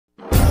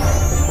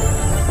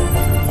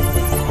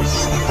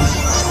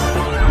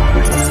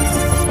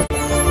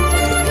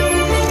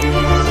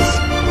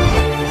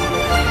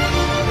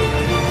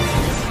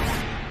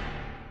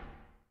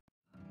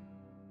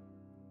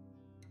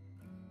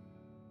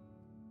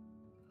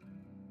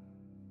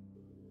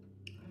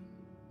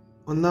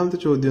ഒന്നാമത്തെ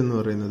ചോദ്യം എന്ന്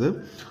പറയുന്നത്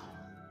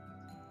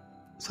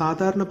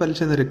സാധാരണ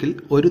പലിശ നിരക്കിൽ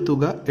ഒരു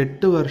തുക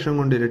 8 വർഷം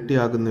കൊണ്ട്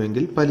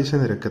ഇരട്ടിയാകുന്നുവെങ്കിൽ പലിശ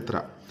നിരക്ക് എത്ര?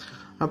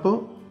 അപ്പോൾ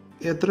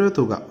എത്രയോ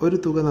തുക, ഒരു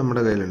തുക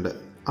നമ്മുടെ കയ്യിലുണ്ട്.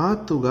 ആ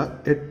തുക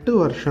 8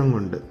 വർഷം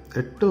കൊണ്ട്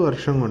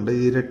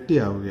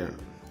ഇരട്ടിയാവുകയാണ്,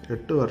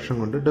 8 വർഷം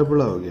കൊണ്ട് ഡബിൾ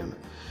ആവുകയാണ്.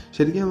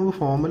 ശരിക്കും നമുക്ക്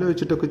ഫോർമുല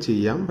വെച്ചിട്ടൊക്കെ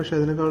ചെയ്യാം, പക്ഷേ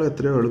അതിനേക്കാൾ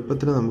എത്രയോ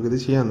എളുപ്പത്തിൽ നമുക്കിത്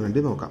ചെയ്യാൻ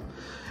വേണ്ടി നോക്കാം.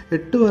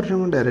 8 വർഷം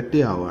കൊണ്ട്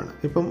ഇരട്ടിയാവുകയാണ്.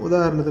 ഇപ്പം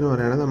ഉദാഹരണത്തിന്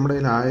പറയുകയാണെങ്കിൽ നമ്മുടെ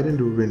കയ്യിൽ 1000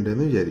 രൂപ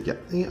ഉണ്ടെന്ന് വിചാരിക്കാം.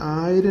 ഈ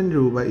 1000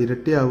 രൂപ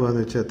ഇരട്ടിയാവുക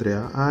എന്ന് വെച്ചാൽ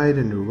എത്രയാണ്?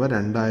 1000 രൂപ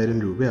 2000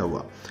 രൂപയാവുക.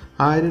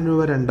 1000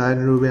 രൂപ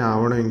 2000 രൂപ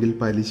ആവണമെങ്കിൽ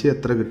പലിശ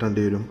എത്ര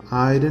കിട്ടേണ്ടി വരും?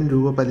 1000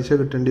 രൂപ പലിശ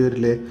കിട്ടേണ്ടി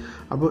വരില്ലേ?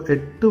 അപ്പോൾ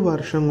 8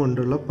 വർഷം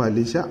കൊണ്ടുള്ള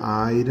പലിശ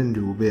 1000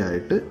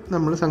 രൂപയായിട്ട്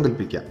നമ്മൾ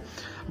സങ്കല്പിക്കാം.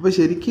 അപ്പോൾ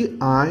ശരിക്ക്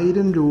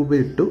 1000 രൂപ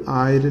ഇട്ടു,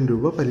 1000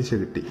 രൂപ പലിശ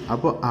കിട്ടി.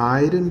 അപ്പോൾ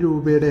 1000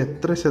 രൂപയുടെ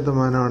എത്ര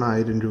ശതമാനമാണ്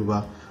 1000 രൂപ?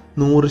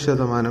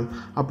 100%.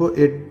 അപ്പോൾ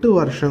 8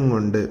 വർഷം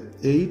കൊണ്ട്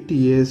 8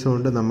 ഇയേഴ്സ്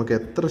കൊണ്ട് നമുക്ക്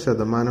എത്ര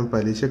ശതമാനം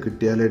പലിശ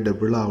കിട്ടിയാലേ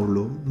ഡബിൾ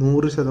ആവുള്ളൂ?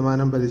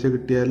 100% പലിശ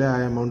കിട്ടിയാലേ ആ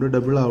എമൗണ്ട്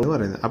ഡബിൾ ആവുള്ളൂ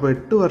പറയുന്നത്. അപ്പോൾ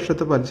 8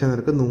 വർഷത്തെ പലിശ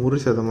നിരക്ക്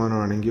 100%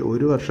 ആണെങ്കിൽ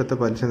ഒരു വർഷത്തെ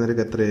പലിശ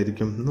നിരക്ക്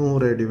എത്രയായിരിക്കും?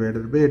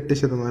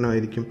 100/8%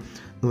 ആയിരിക്കും.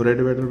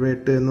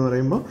 100/8 എന്ന്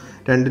പറയുമ്പോൾ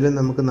രണ്ടിലും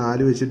നമുക്ക്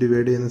 4 വെച്ച്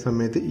ഡിവൈഡ് ചെയ്യുന്ന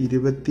സമയത്ത്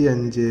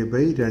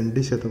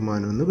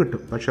 25/2% എന്ന്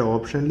കിട്ടും. പക്ഷേ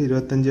ഓപ്ഷനിൽ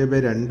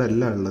 25/2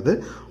 അല്ല ഉള്ളത്,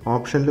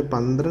 ഓപ്ഷനിൽ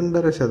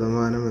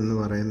 12.5% എന്ന്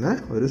പറയുന്ന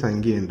ഒരു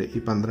സംഖ്യയുണ്ട്. ഈ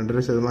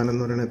 12.5%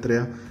 എന്ന് പറയുന്നത്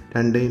എത്രയാണ്?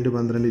 2 ×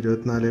 12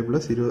 24 +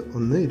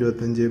 1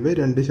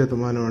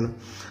 25/2%.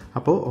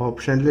 അപ്പോൾ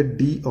ഓപ്ഷനിൽ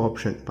ഡി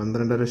ഓപ്ഷൻ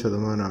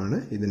 12.5%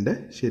 ഇതിൻ്റെ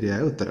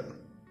ശരിയായ ഉത്തരം.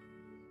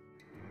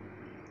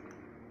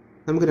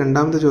 നമുക്ക്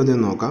രണ്ടാമത്തെ ചോദ്യം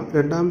നോക്കാം.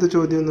 രണ്ടാമത്തെ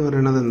ചോദ്യം എന്ന്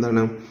പറയുന്നത്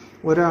എന്താണ്?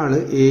 ഒരാൾ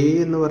എ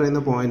എന്ന് പറയുന്ന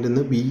പോയിന്റിൽ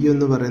നിന്ന് ബി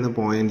എന്ന് പറയുന്ന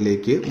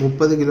പോയിന്റിലേക്ക്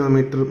 30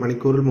 കിലോമീറ്റർ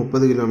മണിക്കൂറിൽ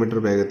 30 കിലോമീറ്റർ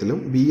വേഗത്തിലും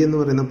ബി എന്ന്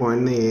പറയുന്ന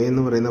പോയിന്റിൽ നിന്ന് എ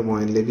എന്ന് പറയുന്ന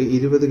പോയിന്റിലേക്ക്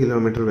 20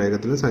 കിലോമീറ്റർ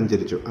വേഗത്തിലും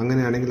സഞ്ചരിച്ചു.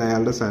 അങ്ങനെയാണെങ്കിൽ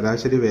അയാളുടെ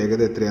ശരാശരി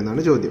വേഗത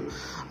എത്രയാണെന്നാണ് ചോദ്യം.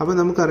 അപ്പോൾ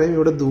നമുക്കറിയാം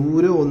ഇവിടെ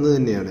ദൂരം ഒന്ന്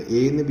തന്നെയാണ്. എ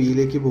നിന്ന്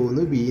ബിയിലേക്ക്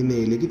പോകുന്നു, ബി നിന്ന്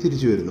എയിലേക്ക്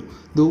തിരിച്ചു വരുന്നു.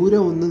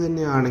 ദൂരം ഒന്ന്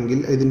തന്നെയാണെങ്കിൽ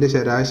ഇതിൻ്റെ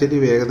ശരാശരി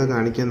വേഗത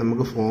കാണിക്കാൻ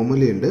നമുക്ക്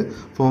ഫോർമുലയുണ്ട്.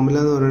 ഫോർമുല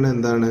എന്ന് പറയുന്നത്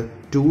എന്താണ്?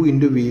 2 ×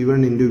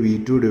 V1 ×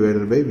 V2 /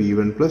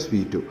 V1 +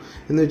 V2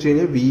 എന്ന് വെച്ച്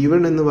കഴിഞ്ഞാൽ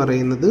V1 എന്ന്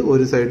പറയുന്നത്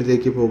ഒരു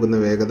സൈഡിലേക്ക് പോകുന്ന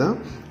വേഗത,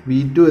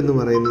 V2 എന്ന്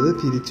പറയുന്നത്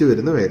തിരിച്ചു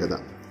വരുന്ന വേഗത.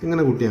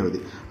 ഇങ്ങനെ കൂട്ടിയാൽ മതി.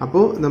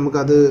 അപ്പോൾ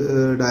നമുക്കത്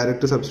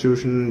ഡയറക്റ്റ്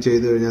സബ്സ്റ്റിറ്റ്യൂഷൻ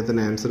ചെയ്ത് കഴിഞ്ഞാൽ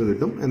തന്നെ ആൻസർ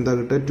കിട്ടും. എന്താ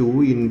കിട്ടുക? 2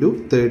 ×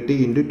 30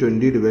 ×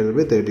 20 /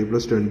 30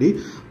 + 20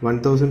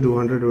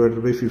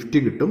 1200 / 50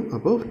 കിട്ടും.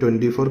 അപ്പോൾ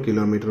 24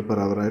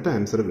 km/h ആയിട്ട്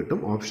ആൻസർ കിട്ടും.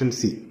 Option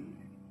C.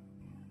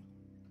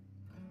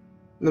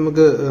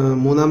 നമുക്ക്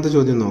മൂന്നാമത്തെ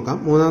ചോദ്യം നോക്കാം.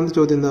 മൂന്നാമത്തെ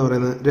ചോദ്യം എന്താ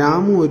പറയുന്നത്?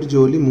 രാമു ഒരു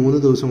ജോലി 3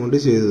 ദിവസം കൊണ്ട്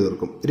ചെയ്തു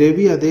തീർക്കും,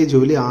 രവി അതേ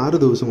ജോലി 6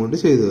 ദിവസം കൊണ്ട്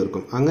ചെയ്തു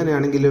തീർക്കും.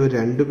 അങ്ങനെയാണെങ്കിൽ ഇവർ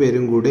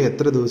രണ്ടുപേരും കൂടി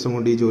എത്ര ദിവസം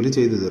കൊണ്ട് ഈ ജോലി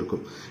ചെയ്തു തീർക്കും?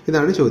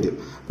 ഇതാണ് ചോദ്യം.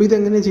 അപ്പോൾ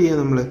ഇതെങ്ങനെ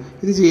ചെയ്യാം?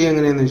 ഇത് ചെയ്യാൻ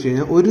എങ്ങനെയാണെന്ന് വെച്ച്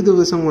കഴിഞ്ഞാൽ ഒരു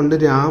ദിവസം കൊണ്ട്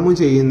രാമു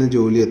ചെയ്യുന്ന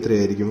ജോലി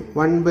എത്രയായിരിക്കും?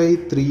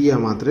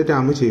 1/3 മാത്രമേ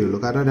രാമു ചെയ്യുള്ളൂ.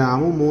 കാരണം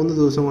രാമു 3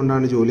 ദിവസം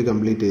കൊണ്ടാണ് ജോലി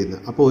കംപ്ലീറ്റ്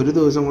ചെയ്യുന്നത്. അപ്പോൾ ഒരു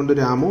ദിവസം കൊണ്ട്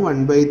രാമു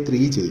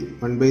 1/3 ചെയ്യും,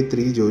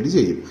 1/3 ജോലി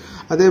ചെയ്യും.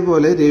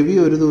 അതേപോലെ രവി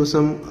ഒരു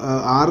ദിവസം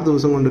 6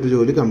 ദിവസം കൊണ്ടൊരു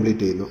ജോലി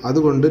കംപ്ലീറ്റ് ചെയ്യുന്നു.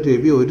 അതുകൊണ്ട്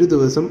രവി ഒരു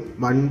ദിവസം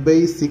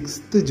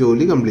 1/6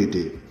 ജോലി കംപ്ലീറ്റ്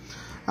ചെയ്യും.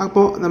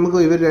 അപ്പോൾ നമുക്ക്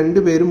ഇവർ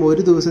രണ്ടുപേരും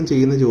ഒരു ദിവസം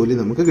ചെയ്യുന്ന ജോലി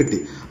നമുക്ക് കിട്ടി.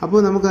 അപ്പോൾ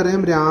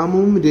നമുക്കറിയാം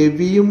രാമുവും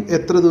രവിയും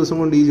എത്ര ദിവസം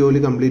കൊണ്ട് ഈ ജോലി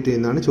കംപ്ലീറ്റ്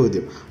ചെയ്യുന്നതാണ്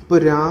ചോദ്യം. അപ്പോൾ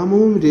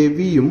രാമുവും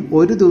രവിയും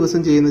ഒരു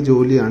ദിവസം ചെയ്യുന്ന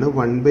ജോലിയാണ്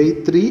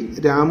 1/3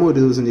 രാമു ഒരു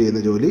ദിവസം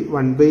ചെയ്യുന്ന ജോലി,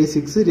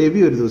 1/6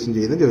 രവി ഒരു ദിവസം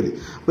ചെയ്യുന്ന ജോലി.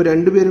 അപ്പോൾ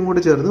രണ്ടുപേരും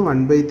കൂടെ ചേർന്ന്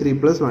 1/3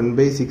 +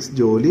 1/6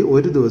 ജോലി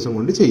ഒരു ദിവസം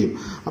കൊണ്ട് ചെയ്യും.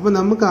 അപ്പോൾ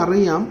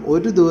നമുക്കറിയാം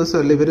ഒരു ദിവസം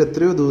അല്ല, ഇവർ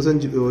എത്രയോ ദിവസം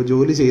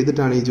ജോലി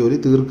ചെയ്തിട്ടാണ് ഈ ജോലി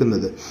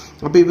തീർക്കുന്നത്.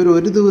 അപ്പോൾ ഇവർ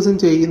ഒരു ദിവസം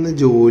ചെയ്യുന്ന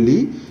ജോലി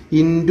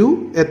ഇൻറ്റു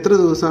എത്ര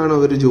ദിവസമാണ്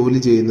അവർ ജോലി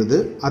ചെയ്യുന്നത്,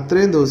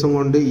 അത്രയും ദിവസം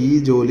കൊണ്ട് ഈ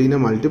ജോലിനെ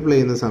മൾട്ടിപ്ലൈ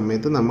ചെയ്യുന്ന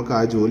സമയത്ത് നമുക്ക്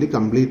ആ ജോലി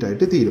കംപ്ലീറ്റ്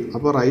ആയിട്ട് തീരും.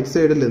 അപ്പോൾ റൈറ്റ്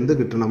സൈഡിൽ എന്ത്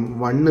കിട്ടണം?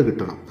 1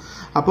 കിട്ടണം.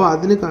 അപ്പോൾ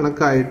അതിന്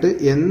കണക്കായിട്ട്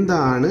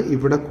എന്താണ്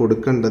ഇവിടെ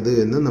കൊടുക്കേണ്ടത്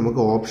എന്ന്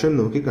നമുക്ക് ഓപ്ഷൻ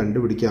നോക്കി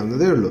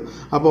കണ്ടുപിടിക്കാവുന്നതേ ഉള്ളൂ.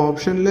 അപ്പോൾ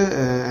ഓപ്ഷനിൽ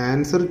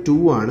ആൻസർ 2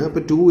 ആണ്.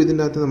 അപ്പോൾ 2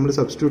 ഇതിൻ്റെ അകത്ത് നമ്മൾ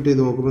സബ്സ്റ്റിറ്റ്യൂട്ട്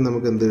ചെയ്ത് നോക്കുമ്പോൾ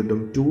നമുക്ക് എന്ത് കിട്ടും?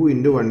 2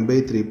 ×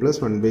 1/3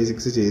 +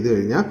 1/6 ചെയ്ത്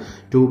കഴിഞ്ഞാൽ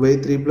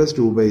 2/3 +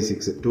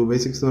 2/6.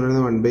 2/6 എന്ന്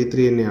പറയുന്നത്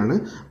 1/3 തന്നെയാണ്.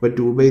 അപ്പോൾ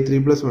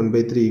 2/3 +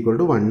 1/3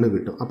 = 1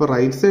 കിട്ടും. അപ്പോൾ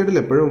റൈറ്റ് സൈഡിൽ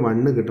എപ്പോഴും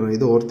 1 കിട്ടണം,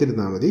 ഇത്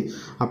ഓർത്തിരുന്നാൽ മതി.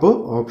 അപ്പോൾ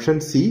ഓപ്ഷൻ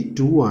സി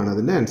 2 ആണ്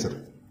അതിൻ്റെ ആൻസർ.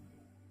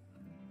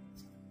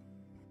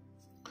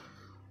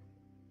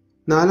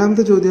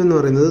 നാലാമത്തെ ചോദ്യം എന്ന്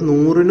പറയുന്നത്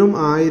 100നും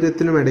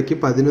 1000നും ഇടയ്ക്ക്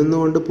 11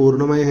 കൊണ്ട്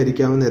പൂർണ്ണമായി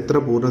ഹരിക്കാവുന്ന എത്ര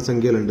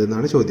പൂർണ്ണസംഖ്യകളുണ്ട്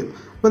എന്നാണ് ചോദ്യം.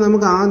 അപ്പോൾ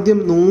നമുക്ക് ആദ്യം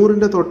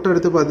 100ന്റെ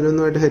തൊട്ടടുത്ത്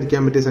 11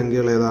 ഹരിക്കാൻ പറ്റിയ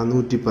സംഖ്യകൾ ഏതാ?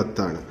 110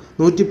 ആണ്.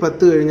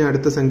 110 കഴിഞ്ഞ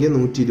അടുത്ത സംഖ്യ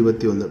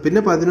 121,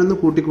 പിന്നെ 11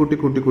 കൂട്ടി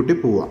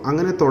പോവുക.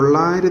 അങ്ങനെ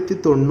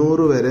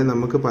 990 വരെ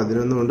നമുക്ക്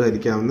 11 കൊണ്ട്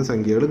ഹരിക്കാവുന്ന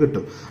സംഖ്യകൾ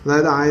കിട്ടും.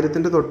 അതായത്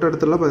 1000ന്റെ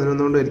തൊട്ടടുത്തുള്ള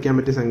 11 കൊണ്ട് ഹരിക്കാൻ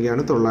പറ്റിയ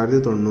സംഖ്യയാണ്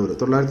 990.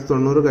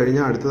 990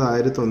 കഴിഞ്ഞാൽ അടുത്തത്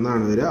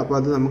 1001 വരിക. അപ്പോൾ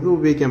അത് നമുക്ക്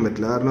ഉപയോഗിക്കാൻ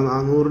പറ്റില്ല, കാരണം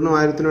 100നും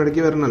 1000നും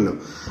ഇടയ്ക്ക് വരണമല്ലോ.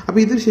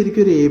 അപ്പോൾ ഇത്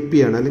ശരിക്കും ഒരു AP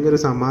ആണ്, അല്ലെങ്കിൽ ഒരു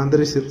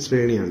സമാന്തര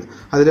ശ്രേണിയാണ്.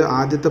 അതിൽ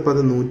ആദ്യത്തെ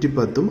പദം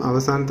 110ഉം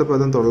അവസാനത്തെ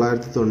പദം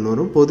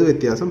 990ഉം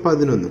പൊതുവ്യത്യാസം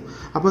 11ഉം.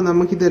 അപ്പോൾ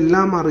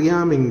നമുക്കിതെല്ലാം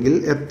അറിയാമെങ്കിൽ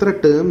എത്ര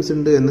ടേംസ്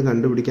ഉണ്ട് എന്ന്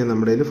കണ്ടുപിടിക്കാൻ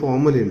നമ്മുടെ കയ്യിൽ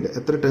ഫോർമുലയുണ്ട്.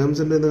 എത്ര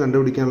ടേംസ് ഉണ്ട് എന്ന്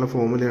കണ്ടുപിടിക്കാനുള്ള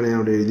ഫോർമുലയാണ് ഞാൻ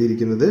അവിടെ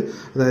എഴുതിയിരിക്കുന്നത്.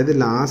 അതായത്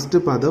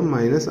ലാസ്റ്റ് പദം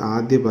മൈനസ്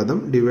ആദ്യ പദം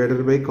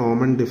divided by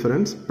common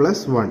difference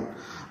plus 1.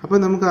 അപ്പോൾ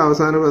നമുക്ക്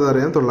അവസാന പദം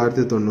അറിയാം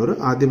 990,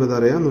 ആദ്യ പദം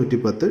അറിയാം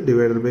 110,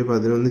 ഡിവൈഡഡ് ബൈ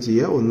 11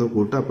 ചെയ്യുക, 1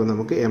 കൂട്ടുക. അപ്പോൾ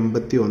നമുക്ക്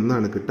 81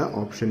 ആണ് കിട്ടുക.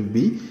 Option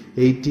B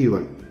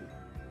 81.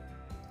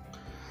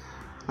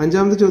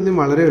 അഞ്ചാമത്തെ ചോദ്യം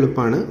വളരെ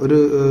എളുപ്പമാണ്. ഒരു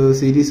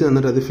സീരീസ്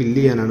തന്നിട്ട് അത് ഫില്ല്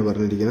ചെയ്യാനാണ്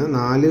പറഞ്ഞിരിക്കുന്നത്.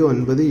 4,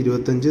 9,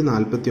 25,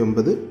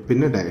 49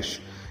 പിന്നെ ഡാഷ്.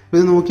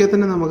 ഇത് നോക്കിയാൽ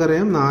തന്നെ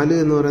നമുക്കറിയാം 4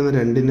 എന്ന് പറയുന്നത്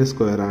 2ന്റെ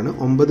സ്ക്വയർ ആണ്,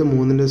 9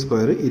 3ന്റെ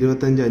സ്ക്വയർ,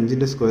 25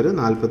 5ന്റെ സ്ക്വയർ,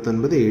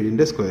 49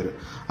 7ന്റെ സ്ക്വയർ.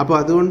 അപ്പോൾ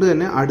അതുകൊണ്ട്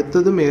തന്നെ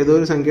അടുത്തതും ഏതോ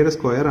ഒരു സംഖ്യയുടെ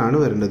സ്ക്വയർ ആണ്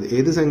വരേണ്ടത്.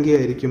 ഏത്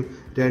സംഖ്യയായിരിക്കും?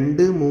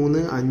 2,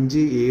 3,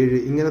 5, 7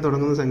 ഇങ്ങനെ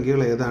തുടങ്ങുന്ന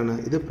സംഖ്യകൾ ഏതാണ്?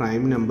 ഇത്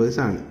പ്രൈം നമ്പേഴ്സ്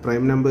ആണ്.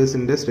 പ്രൈം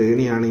നമ്പേഴ്സിന്റെ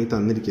ശ്രേണിയാണ് ഈ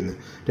തന്നിരിക്കുന്നത്.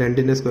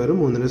 2ന്റെ സ്ക്വയർ,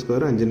 3ന്റെ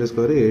സ്ക്വയർ, 5ന്റെ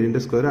സ്ക്വയർ,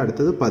 7ന്റെ സ്ക്വയർ,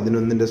 അടുത്തത്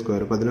 11ന്റെ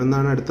സ്ക്വയർ. 11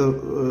 ആണ് അടുത്ത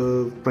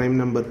പ്രൈം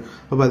നമ്പർ.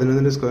 അപ്പോൾ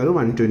 11ന്റെ സ്ക്വയർ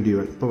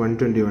 121. അപ്പോൾ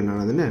 121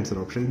 ആണ് അതിന്റെ ആൻസർ.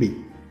 Option B.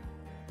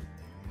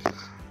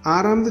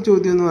 ആറാമത്തെ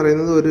ചോദ്യം എന്ന്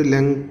പറയുന്നത് ഒരു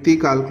ലെങ്തി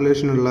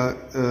കാൽക്കുലേഷൻ ഉള്ള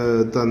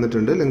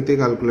തന്നിട്ടുണ്ട്. ലെങ്തി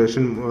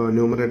കാൽക്കുലേഷൻ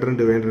ന്യൂമറേറ്ററും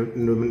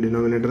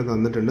ഡിനോമിനേറ്ററും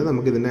തന്നിട്ടുണ്ട്.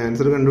 നമുക്ക് ഇതിന്റെ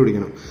ആൻസർ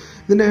കണ്ടുപിടിക്കണം.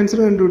 ഇതിന്റെ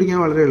ആൻസർ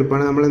കണ്ടുപിടിക്കാൻ വളരെ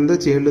എളുപ്പമാണ്. നമ്മൾ എന്താ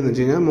ചെയ്യേണ്ടതെന്ന്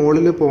വെച്ച് കഴിഞ്ഞാൽ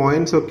മുകളിൽ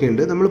പോയിന്റ്സ് ഒക്കെ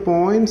ഉണ്ട്. നമ്മൾ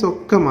പോയിന്റ്സ്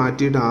ഒക്കെ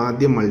മാറ്റിയിട്ട്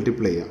ആദ്യം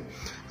മൾട്ടിപ്ലൈ ചെയ്യാം.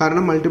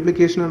 കാരണം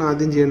മൾട്ടിപ്ലിക്കേഷനാണ്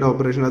ആദ്യം ചെയ്യേണ്ട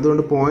ഓപ്പറേഷൻ.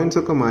 അതുകൊണ്ട് പോയിന്റ്സ്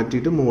ഒക്കെ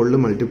മാറ്റിയിട്ട് മുകളിൽ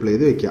മൾട്ടിപ്ലൈ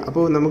ചെയ്ത് വെക്കുക.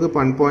 അപ്പോൾ നമുക്ക്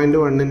 1.1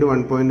 ×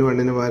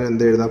 1.1 പകരം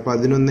എന്താ എഴുതാം?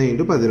 11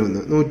 ×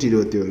 11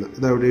 121.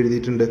 ഇത് അവിടെ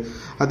എഴുതിയിട്ടുണ്ട്.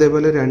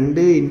 അതേപോലെ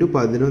 2 ×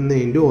 11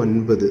 × 9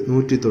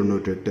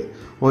 198,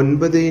 9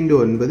 ×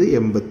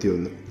 9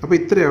 81. അപ്പോൾ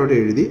ഇത്ര അവിടെ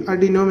എഴുതി. ആ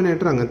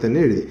ഡിനോമിനേറ്റർ അങ്ങനെ തന്നെ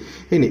എഴുതി.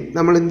 ഇനി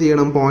നമ്മൾ എന്ത്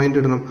ചെയ്യണം? പോയിന്റ്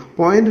ഇടണം.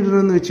 പോയിന്റ് ഇടണം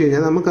എന്ന് വെച്ച്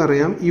കഴിഞ്ഞാൽ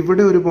നമുക്കറിയാം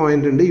ഇവിടെ ഒരു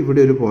പോയിന്റ് ഉണ്ട്,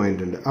 ഇവിടെ ഒരു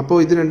പോയിന്റ് ഉണ്ട്. അപ്പോൾ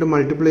ഇത് രണ്ടും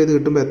മൾട്ടിപ്ലൈ ചെയ്ത്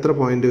കിട്ടുമ്പോൾ എത്ര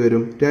പോയിന്റ്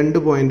വരും? 2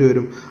 പോയിന്റ്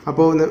വരും.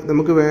 അപ്പോൾ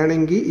നമുക്ക്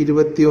വേണമെങ്കിൽ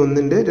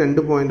 21ന്റെ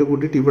 2 പോയിന്റ്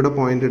കൂട്ടിയിട്ട് ഇവിടെ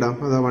പോയിന്റ് ഇടാം.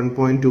 അതാ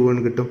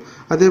 1.21 കിട്ടും.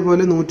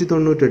 അതേപോലെ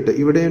 198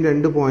 ഇവിടെയും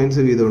 2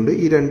 പോയിന്റ്സ് വീതമുണ്ട്.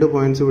 ഈ 2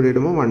 പോയിന്റ്സ് ഇവിടെ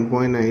ഇടുമ്പോൾ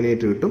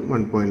 1.98 കിട്ടും.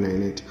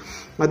 1.98.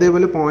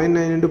 അതേപോലെ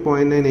 0.9 ×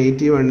 0.9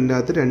 81ന്റെ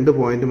അകത്ത് 2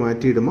 പോയിന്റ്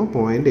മാറ്റിയിടുമ്പോൾ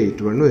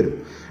 0.81 വരും.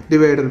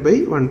 Divided by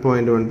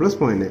 1.1 +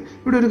 0.9.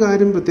 ഇവിടെ ഒരു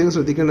കാര്യം പ്രത്യേകം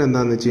ശ്രദ്ധിക്കേണ്ടത്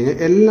എന്താണെന്ന് വെച്ച് കഴിഞ്ഞാൽ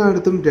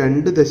എല്ലായിടത്തും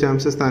 2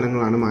 ദശാംശ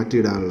സ്ഥാനങ്ങളാണ്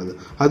മാറ്റിയിടാനുള്ളത്.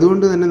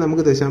 അതുകൊണ്ട് തന്നെ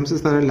നമുക്ക് ദശാംശ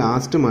സ്ഥാനം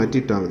ലാസ്റ്റ്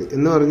മാറ്റിയിട്ടാൽ മതി.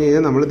 എന്ന് പറഞ്ഞു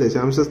കഴിഞ്ഞാൽ നമ്മൾ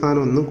ദശാംശ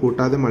സ്ഥാനം ഒന്നും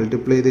കൂട്ടാതെ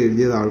മൾട്ടിപ്ലൈ ചെയ്ത്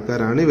എഴുതിയത്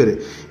ആൾക്കാരാണ്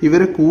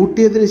ഇവരെ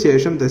കൂട്ടിയതിന്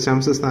ശേഷം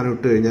ദശാംശ സ്ഥാനം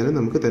ഇട്ട് കഴിഞ്ഞാൽ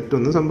നമുക്ക്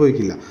തെറ്റൊന്നും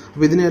സംഭവിക്കില്ല.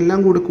 അപ്പോൾ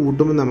ഇതിനെല്ലാം കൂടി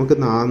കൂട്ടുമ്പോൾ നമുക്ക്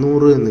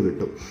 400 എന്ന്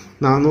കിട്ടും.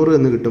 400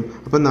 എന്ന് കിട്ടും.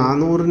 അപ്പോൾ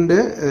 400ന്റെ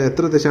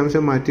എത്ര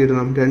ദശാംശം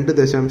മാറ്റിയിടണം? 2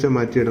 ദശാംശം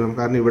മാറ്റിയിടണം.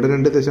 കാരണം ഇവിടെ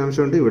 2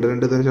 ദശാംശമുണ്ട്, ഇവിടെ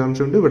 2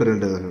 ദശാംശമുണ്ട്, ഇവിടെ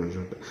 2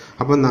 ദശാംശമുണ്ട്.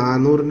 അപ്പോൾ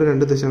 400ന്റെ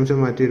 2 ദശാംശം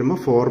മാറ്റിയിടുമ്പോൾ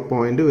 4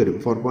 പോയിന്റ് വരും.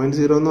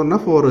 4.0 എന്ന് പറഞ്ഞാൽ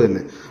 4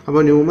 തന്നെ.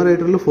 അപ്പോൾ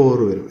ന്യൂമറേറ്ററിൽ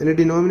 4 വരും. ഇനി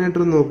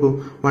ഡിനോമിനേറ്റർ നോക്കൂ.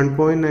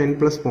 1.9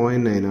 +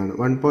 0.9 ആണ്.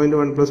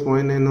 1.1 +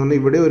 0.9 എന്ന് പറഞ്ഞാൽ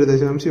ഇവിടെ ഒരു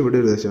ദശാംശം, ഇവിടെ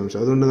ഒരു ദശാംശം.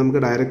 അതുകൊണ്ട്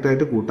നമുക്ക് ഡയറക്റ്റ്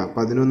ആയിട്ട് കൂട്ടാം.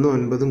 11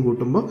 9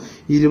 കൂട്ടുമ്പോൾ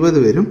 20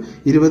 വരും.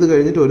 20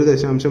 കഴിഞ്ഞിട്ട് ഒരു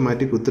ദശാംശം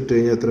മാറ്റി കുത്തിട്ട്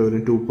കഴിഞ്ഞാൽ എത്ര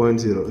വരും?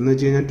 2.0 എന്ന്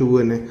വെച്ച് കഴിഞ്ഞാൽ 2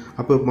 തന്നെ.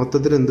 അപ്പോൾ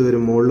മൊത്തത്തിൽ എന്ത്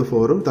വരും? മുകളിൽ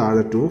 4ഉം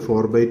താഴെ 2ഉം.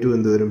 4/2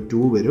 എന്ത് വരും?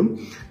 2 വരും.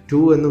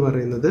 2 എന്ന്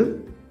പറയുന്നത്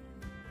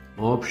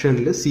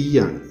ഓപ്ഷനിൽ സി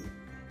ആണ്.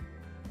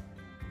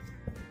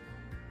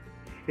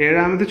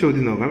 ഏഴാമത്തെ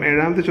ചോദ്യം നോക്കാം.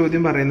 ഏഴാമത്തെ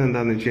ചോദ്യം പറയുന്നത്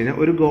എന്താണെന്ന് വെച്ച് കഴിഞ്ഞാൽ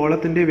ഒരു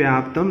ഗോളത്തിന്റെ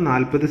വ്യാപ്തം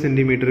 40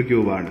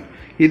 cm³ ആണ്.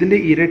 ഇതിന്റെ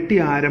ഇരട്ടി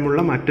ആരമുള്ള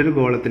മറ്റൊരു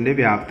ഗോളത്തിന്റെ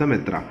വ്യാപ്തം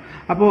എത്ര?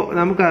 അപ്പോൾ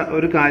നമുക്ക്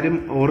ഒരു കാര്യം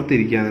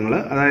ഓർത്തിരിക്കുക നിങ്ങൾ.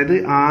 അതായത്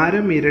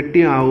ആരം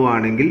ഇരട്ടി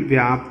ആവുകയാണെങ്കിൽ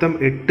വ്യാപ്തം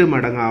 8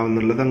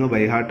 മടങ്ങാവുന്നുള്ളത് അങ്ങ്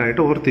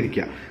ബൈഹാർട്ടായിട്ട്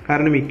ഓർത്തിരിക്കുക.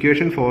 കാരണം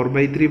ഇക്വേഷൻ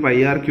 4/3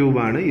 πr³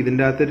 ആണ്.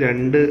 ഇതിൻ്റെ അകത്ത്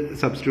 2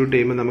 സബ്സ്റ്റിറ്റ്യൂട്ട്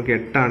ചെയ്യുമ്പോൾ നമുക്ക്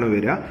 8 ആണ്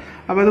വരിക.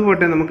 അപ്പോൾ അത്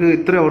പോട്ടെ, നമുക്ക്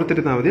ഇത്ര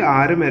ഓർത്തിരുന്നാൽ മതി.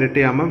 ആരം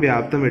ഇരട്ടിയാകുമ്പോൾ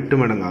വ്യാപ്തം 8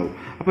 മടങ്ങാവും.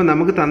 അപ്പോൾ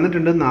നമുക്ക്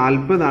തന്നിട്ടുണ്ട്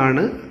 40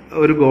 ആണ്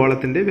ഒരു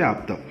ഗോളത്തിന്റെ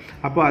വ്യാപ്തം.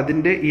 അപ്പോൾ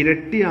അതിന്റെ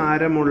ഇരട്ടി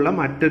ആരമുള്ള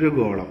മറ്റൊരു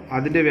ഗോളം,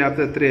 അതിന്റെ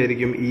വ്യാപ്തം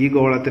എത്രയായിരിക്കും? ഈ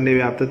ഗോളത്തിന്റെ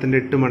വ്യാപ്തത്തിന്റെ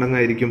 8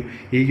 മടങ്ങായിരിക്കും.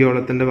 ഈ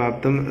ഗോളത്തിന്റെ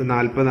വ്യാപ്തം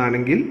 40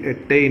 ആണെങ്കിൽ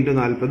 8 ×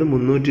 40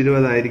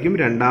 320 ആയിരിക്കും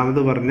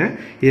രണ്ടാമത് പറഞ്ഞ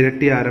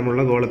ഇരട്ടി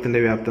ആരമുള്ള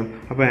ഗോളത്തിന്റെ വ്യാപ്തം.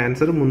 അപ്പോൾ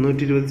ആൻസർ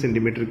 320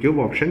 cm³.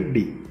 Option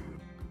D.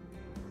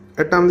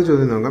 എട്ടാമത്തെ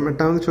ചോദ്യം നോക്കാം.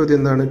 എട്ടാമത്തെ ചോദ്യം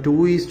എന്താണ്?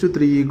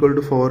 2:3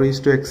 =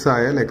 4:x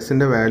ആയാൽ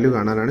എക്സിന്റെ വാല്യൂ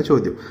കാണാനാണ്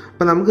ചോദ്യം.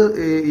 അപ്പം നമുക്ക്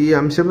ഈ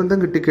അംശബന്ധം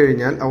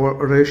കിട്ടിക്കഴിഞ്ഞാൽ,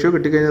 റേഷ്യോ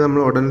കിട്ടിക്കഴിഞ്ഞാൽ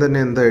നമ്മൾ ഉടൻ തന്നെ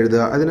എന്താ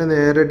എഴുതുക? അതിനെ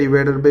നേരെ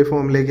ഡിവൈഡഡ് ബൈ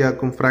ഫോമിലേക്ക്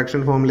ആക്കും,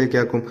 ഫ്രാക്ഷൻ ഫോമിലേക്ക്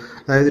ആക്കും.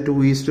 അതായത്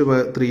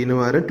 2:3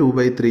 പകരം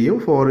 2/3ഉം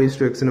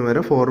 4:x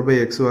പകരം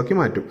 4/x ആക്കി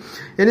മാറ്റും.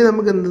 ഇനി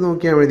നമുക്ക് എന്ത്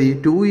നോക്കിയാൽ മതി?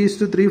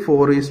 2:3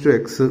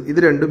 4:x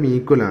ഇത് രണ്ടും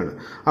ഈക്വൽ ആണ്.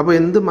 അപ്പോൾ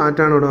എന്ത്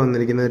മാറ്റാണ് ഇവിടെ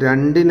വന്നിരിക്കുന്നത്?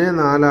 2നെ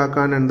 4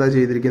 ആക്കാൻ എന്താ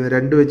ചെയ്തിരിക്കുന്നത്?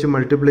 2 വെച്ച്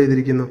മൾട്ടിപ്ലൈ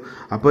ചെയ്തിരിക്കുന്നു.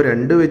 അപ്പോൾ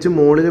 2 വെച്ച്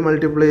മുകളിൽ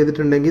മൾട്ടിപ്ലൈ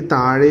ചെയ്തിട്ടുണ്ടെങ്കിൽ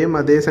താഴെയും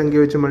അതേ സംഖ്യ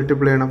വെച്ച്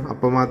മൾട്ടിപ്ലൈ ചെയ്യണം.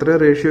 അപ്പോൾ മാത്രമേ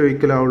റേഷ്യോ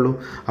ഈക്വൽ ആവുള്ളൂ.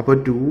 അപ്പോൾ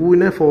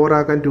 2നെ 4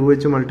 ആക്കാൻ 2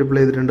 വെച്ച്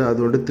മൾട്ടിപ്ലൈ ചെയ്തിട്ടുണ്ട്.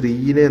 അതുകൊണ്ട്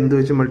 3നെ എന്ത്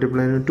വെച്ച്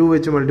മൾട്ടിപ്ലൈ ചെയ്യണം? 2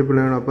 വെച്ച് മൾട്ടിപ്ലൈ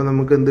ചെയ്യണം. അപ്പോൾ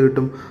നമുക്ക് എന്ത്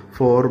കിട്ടും?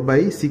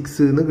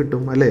 4/6 എന്ന്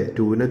കിട്ടും അല്ലേ?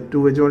 2നെ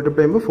 2 വെച്ച്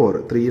മൾട്ടിപ്ലൈ ചെയ്യുമ്പോൾ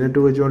 4, 3നെ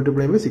 2 വെച്ച്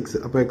മൾട്ടിപ്ലൈ ചെയ്യുമ്പോൾ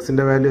 6. അപ്പോൾ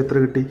എക്സിന്റെ വാല്യൂ എത്ര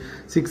കിട്ടി?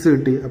 6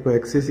 കിട്ടി. അപ്പോൾ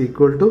x =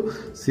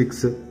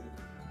 6.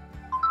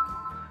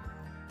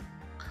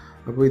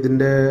 അപ്പോൾ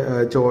ഇതിൻ്റെ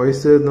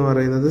ചോയ്സ് എന്ന്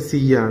പറയുന്നത്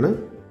സി ആണ്,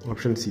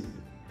 ഓപ്ഷൻ സി.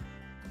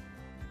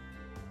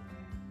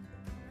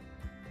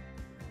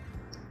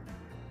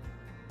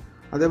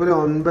 അതേപോലെ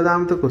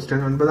ഒൻപതാമത്തെ ക്വസ്റ്റ്യൻ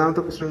എന്ന്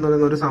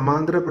പറയുന്നത് ഒരു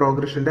സമാന്തര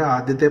പ്രോഗ്രഷന്റെ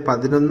ആദ്യത്തെ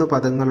 11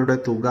 പദങ്ങളുടെ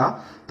തുക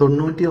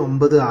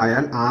 99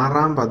 ആയാൽ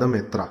ആറാം പദം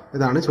എത്ര?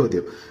 ഇതാണ്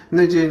ചോദ്യം.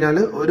 എന്ന് വെച്ച് കഴിഞ്ഞാൽ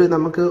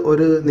നമുക്ക്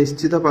ഒരു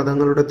നിശ്ചിത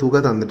പദങ്ങളുടെ തുക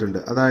തന്നിട്ടുണ്ട്.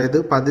 അതായത്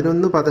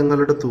 11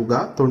 പദങ്ങളുടെ തുക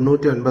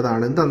 99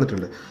 ആണെന്ന്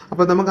തന്നിട്ടുണ്ട്.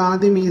 അപ്പോൾ നമുക്ക്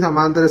ആദ്യം ഈ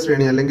സമാന്തര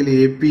ശ്രേണി അല്ലെങ്കിൽ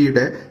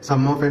AP-യുടെ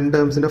സം ഓഫ് n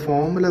ടേംസിന്റെ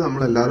ഫോർമുല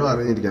നമ്മൾ എല്ലാവരും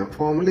അറിഞ്ഞിരിക്കണം.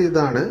 ഫോർമുല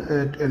ഇതാണ്,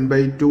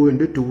 n/2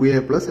 × 2a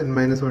 +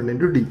 n-1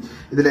 × d.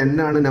 ഇതിൽ n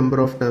ആണ് നമ്പർ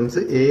ഓഫ് ടേംസ്,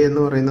 a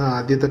എന്ന് പറയുന്നത്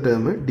ആദ്യത്തെ ടേം,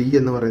 d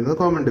എന്ന് പറയുന്നത്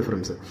കോമൺ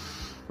ഡിഫറൻസ്.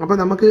 അപ്പോൾ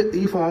നമുക്ക്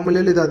ഈ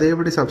ഫോർമുലയിൽ ഇത്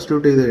അതേപടി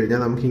സബ്സ്റ്റിറ്റ്യൂട്ട് ചെയ്ത്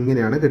കഴിഞ്ഞാൽ നമുക്ക്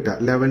ഇങ്ങനെയാണ് കിട്ടുക.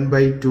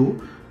 11/2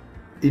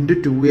 ×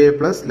 2a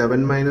 +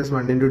 11 -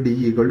 1 × d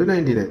 =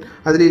 99.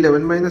 അതിൽ ഈ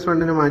 11 -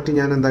 1 മാറ്റി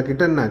ഞാൻ എന്താക്കി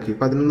 10 ആക്കി.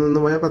 11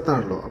 പോയാൽ 10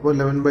 ആണല്ലോ. അപ്പോൾ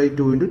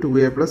 11/2 ×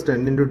 2a +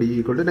 10 × d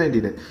 =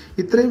 99.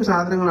 ഇത്രയും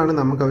സാധനങ്ങളാണ്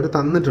നമുക്ക് അവർ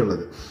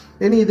തന്നിട്ടുള്ളത്.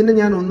 ഇനി ഇതിനെ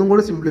ഞാൻ ഒന്നും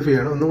കൂടെ സിംപ്ലിഫൈ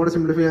ചെയ്യണം.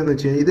 ചെയ്യാന്ന്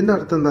വെച്ച് കഴിഞ്ഞാൽ ഇതിന്റെ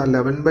അർത്ഥം എന്താ?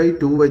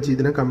 11/2 വെച്ച്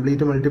ഇതിനെ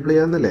കംപ്ലീറ്റ് മൾട്ടിപ്ലൈ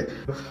ചെയ്യാന്നല്ലേ.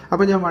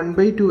 അപ്പോൾ ഞാൻ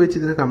 1/2 വെച്ച്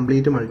ഇതിനെ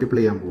കംപ്ലീറ്റ്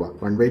മൾട്ടിപ്ലൈ ചെയ്യാൻ പോവാം.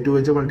 1/2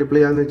 വെച്ച് മൾട്ടിപ്ലൈ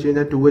ചെയ്യാന്ന് വെച്ച്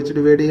കഴിഞ്ഞാൽ 2 വെച്ച്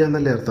ഡിവൈഡ്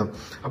ചെയ്യാന്നല്ലേ അർത്ഥം.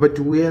 അപ്പോൾ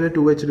 2a-നെ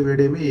 2 വെച്ച് ഡിവൈഡ്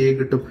ചെയ്യുമ്പോൾ a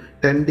കിട്ടും,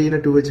 10d-നെ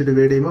 2 വെച്ച്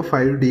ഡിവൈഡ് ചെയ്യുമ്പോൾ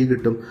 5d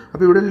കിട്ടും.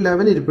 അപ്പോൾ ഇവിടെ ഒരു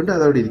 11 ഇരിപ്പുണ്ട്,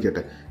 അത് അവിടെ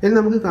ഇരിക്കട്ടെ. ഇനി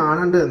നമുക്ക്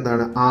കാണേണ്ടത്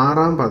എന്താണ്?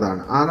 ആറാം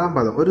പദമാണ്. ആറാം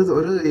പദം ഒരു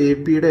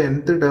AP-യുടെ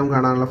nth ടേം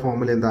കാണാനുള്ള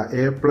ഫോർമുല എന്താ?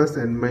 a +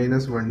 n-1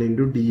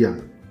 × d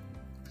ആണ്.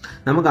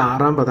 നമുക്ക്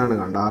ആറാം പദമാണ്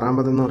കാണേണ്ടത്. ആറാം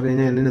പദം എന്ന് പറഞ്ഞു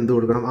കഴിഞ്ഞാൽ എന്നിന് എന്ത്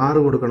കൊടുക്കണം? 6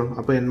 കൊടുക്കണം.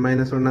 അപ്പോൾ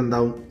n-1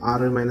 എന്താവും?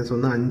 6 - 1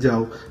 5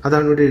 ആവും.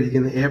 അതാണ് ഇവിടെ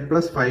എഴുതിക്കുന്നത്. a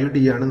 + 5d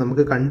ആണ്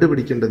നമുക്ക്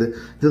കണ്ടുപിടിക്കേണ്ടത്.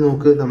 ഇത്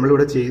നോക്ക്,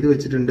 നമ്മളിവിടെ ചെയ്തു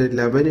വെച്ചിട്ടുണ്ട്.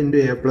 11 ×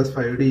 a +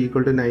 5d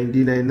 =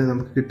 99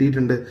 നമുക്ക്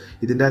കിട്ടിയിട്ടുണ്ട്.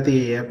 ഇതിൻ്റെ അകത്ത്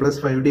a +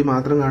 5d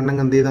മാത്രം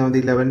കാണണമെങ്കിൽ എന്ത് ചെയ്താൽ മതി?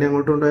 11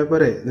 അങ്ങോട്ട് കൊണ്ടുപോയാൽ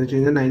പോരെ. എന്ന് വെച്ച്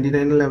കഴിഞ്ഞാൽ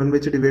 99 11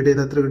 വെച്ച് ഡിവൈഡ്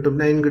ചെയ്ത് എത്ര കിട്ടും?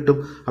 9 കിട്ടും.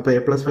 അപ്പോൾ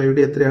a + 5d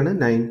എത്രയാണ്?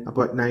 9.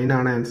 അപ്പോൾ 9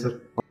 ആണ് ആൻസർ.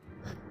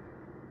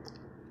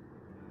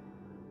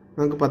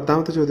 നമുക്ക്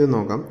 10ാമത്തെ ചോദ്യം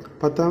നോക്കാം.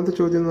 10ാമത്തെ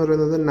ചോദ്യം എന്ന്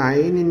പറയുന്നത്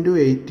 9 ×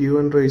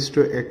 81x =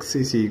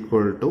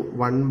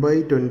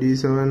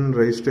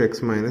 1/27x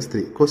 -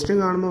 3. ക്വസ്റ്റ്യൻ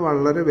കാണുമ്പോൾ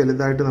വളരെ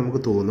വലുതായിട്ട്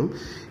നമുക്ക് തോന്നും.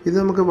 ഇത്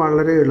നമുക്ക്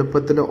വളരെ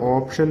എളുപ്പത്തിൽ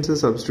ഓപ്ഷൻസ്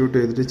സബ്സ്റ്റിറ്റ്യൂട്ട്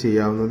ചെയ്തിട്ട്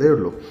ചെയ്യാവുന്നതേ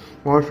ഉള്ളൂ.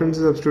 ഓപ്ഷൻസ്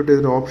സബ്സ്റ്റിറ്റ്യൂട്ട്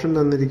ചെയ്തിട്ട് ഓപ്ഷൻ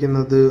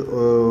തന്നിരിക്കുന്നത്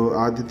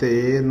ആദ്യത്തെ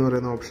A എന്ന്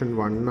പറയുന്ന ഓപ്ഷൻ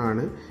 1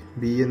 ആണ്,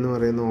 B എന്ന്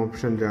പറയുന്ന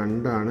ഓപ്ഷൻ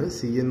 2 ആണ്, C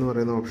എന്ന്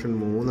പറയുന്ന ഓപ്ഷൻ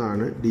 3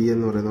 ആണ്, D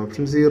എന്ന് പറയുന്ന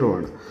ഓപ്ഷൻ 0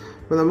 ആണ്.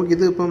 അപ്പോൾ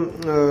നമുക്കിത് ഇപ്പം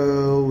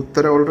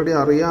ഉത്തരം ഓൾറെഡി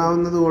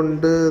അറിയാവുന്നത്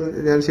കൊണ്ട്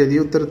ഞാൻ ശരി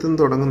ഉത്തരത്തിൽ നിന്ന്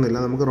തുടങ്ങുന്നില്ല,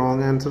 നമുക്ക്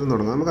റോങ് ആൻസർ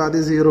തുടങ്ങാം. നമുക്ക്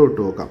ആദ്യം 0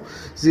 ഇട്ട് നോക്കാം.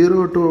 0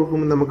 ഇട്ട്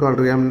നോക്കുമ്പോൾ നമുക്ക്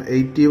അറിയാം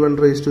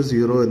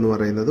 81/0 എന്ന്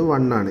പറയുന്നത്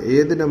 1 ആണ്.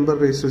 ഏത് നമ്പർ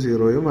റേസ് ടു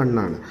 0യും 1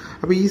 ആണ്.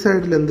 അപ്പോൾ ഈ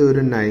സൈഡിൽ എന്ത്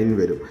വരും? 9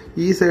 വരും.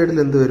 ഈ സൈഡിൽ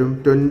എന്ത് വരും?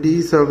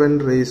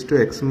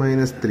 27x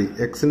 - 3.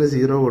 എക്സിന്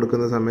 0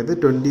 കൊടുക്കുന്ന സമയത്ത്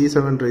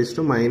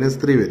 27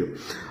 - 3 വരും.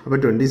 അപ്പോൾ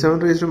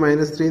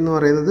 27 - 3 എന്ന്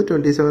പറയുന്നത്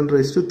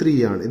 27/3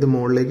 ആണ്. ഇത്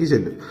മുകളിലേക്ക്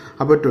ചെല്ലും.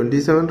 അപ്പോൾ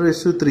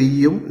 27/3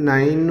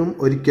 9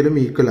 ഒരിക്കലും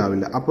ഈക്വൽ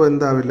ആവില്ല. അപ്പോൾ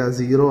എന്താവില്ല?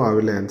 0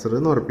 ആവില്ല ആൻസർ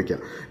എന്ന് ഉറപ്പിക്കാം.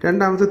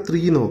 രണ്ടാമത്തെ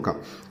 3 നോക്കാം.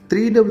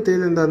 3ന്റെ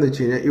പ്രത്യേകത എന്താണെന്ന്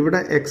വെച്ച് കഴിഞ്ഞാൽ ഇവിടെ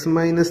x -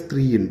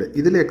 3 ഉണ്ട്.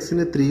 ഇതിൽ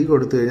എക്സിന് 3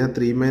 കൊടുത്തു കഴിഞ്ഞാൽ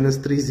 3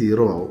 - 3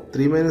 0 ആവും.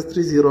 3 -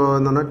 3 0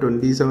 എന്ന് പറഞ്ഞാൽ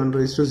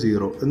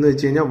 27/0 എന്ന്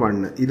വെച്ച് കഴിഞ്ഞാൽ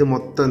 1. ഇത്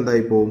മൊത്തം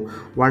എന്തായി പോവും?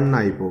 1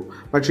 ആയി പോവും.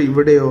 പക്ഷെ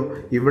ഇവിടെയോ?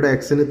 ഇവിടെ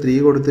എക്സിന് 3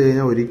 കൊടുത്തു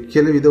കഴിഞ്ഞാൽ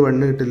ഒരിക്കലും ഇത്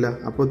 1 കിട്ടില്ല.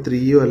 അപ്പോൾ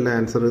 3 അല്ല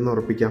ആൻസർ എന്ന്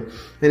ഉറപ്പിക്കാം.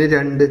 ഇനി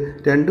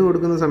 2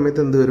 കൊടുക്കുന്ന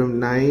സമയത്ത് എന്ത് വരും?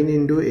 9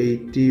 ×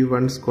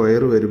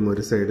 81² വരും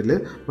ഒരു സൈഡിൽ.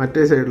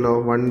 മറ്റേ സൈഡിലോ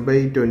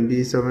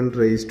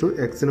 1/27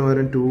 എക്സിന്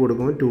പകരം 2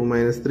 കൊടുക്കുമ്പോൾ 2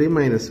 - 3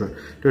 -1.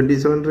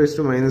 27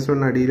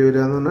 -1 അടിയിൽ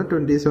വരിക എന്ന് പറഞ്ഞാൽ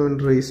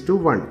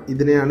 27/1.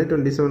 ഇതിനെയാണ്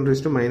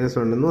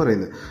 27/-1 എന്ന്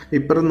പറയുന്നത്.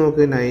 ഇപ്പുറം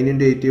നോക്ക്, 9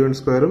 ×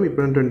 81²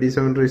 ഇപ്പുറം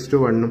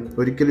 27/1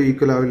 ഒരിക്കലും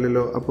ഈക്വൽ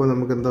ആവില്ലല്ലോ. അപ്പോൾ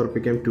നമുക്ക് എന്താ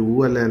ഉറപ്പിക്കാം? 2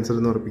 അല്ല ആൻസർ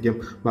എന്ന് ഉറപ്പിക്കാം.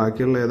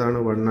 ബാക്കിയുള്ള ഏതാണ്?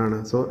 1 ആണ്.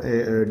 So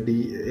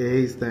A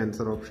is the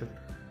answer option.